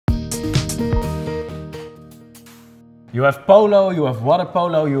You have polo, you have water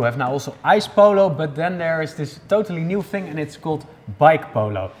polo, you have now also ice polo, but then there is this totally new thing and it's called bike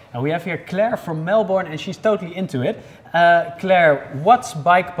polo. And we have here Claire from Melbourne and she's totally into it. Claire, what's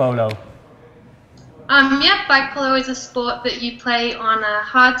bike polo? Yeah, bike polo is a sport that you play on a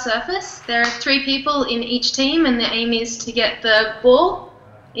hard surface. There are 3 people in each team and the aim is to get the ball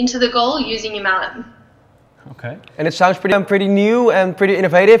into the goal using your mallet. Okay. And it sounds pretty new and pretty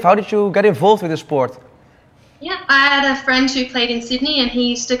innovative. How did you get involved with the sport? Yeah, I had a friend who played in Sydney and he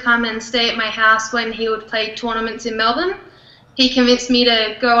used to come and stay at my house when he would play tournaments in Melbourne. He convinced me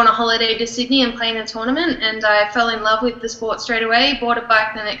to go on a holiday to Sydney and play in a tournament and I fell in love with the sport straight away, bought a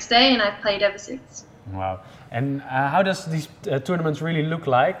bike the next day and I've played ever since. Wow. And how does these tournaments really look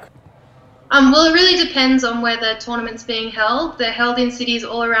like? Well, it really depends on where the tournament's being held. They're held in cities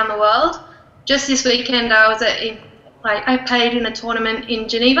all around the world. Just this weekend I played in a tournament in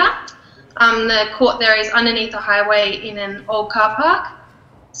Geneva. The court there is underneath a highway in an old car park.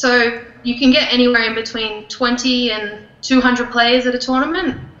 So you can get anywhere in between 20 and 200 players at a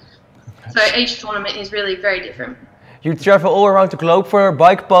tournament. So each tournament is really very different. You travel all around the globe for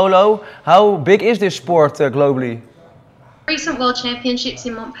bike polo. How big is this sport globally? Recent World Championships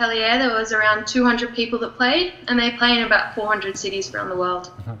in Montpellier, there was around 200 people that played, and they play in about 400 cities around the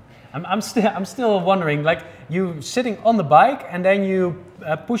world. I'm still wondering, like you sitting on the bike and then you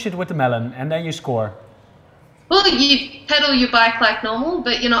push it with the melon and then you score. Well, you pedal your bike like normal,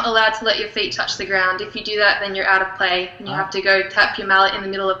 but you're not allowed to let your feet touch the ground. If you do that, then you're out of play, and you have to go tap your mallet in the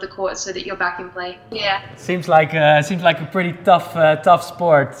middle of the court so that you're back in play. Yeah. Seems like a pretty tough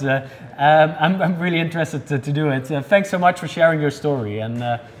sport. I'm really interested to do it. Thanks so much for sharing your story, and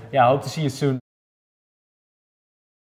yeah, I hope to see you soon.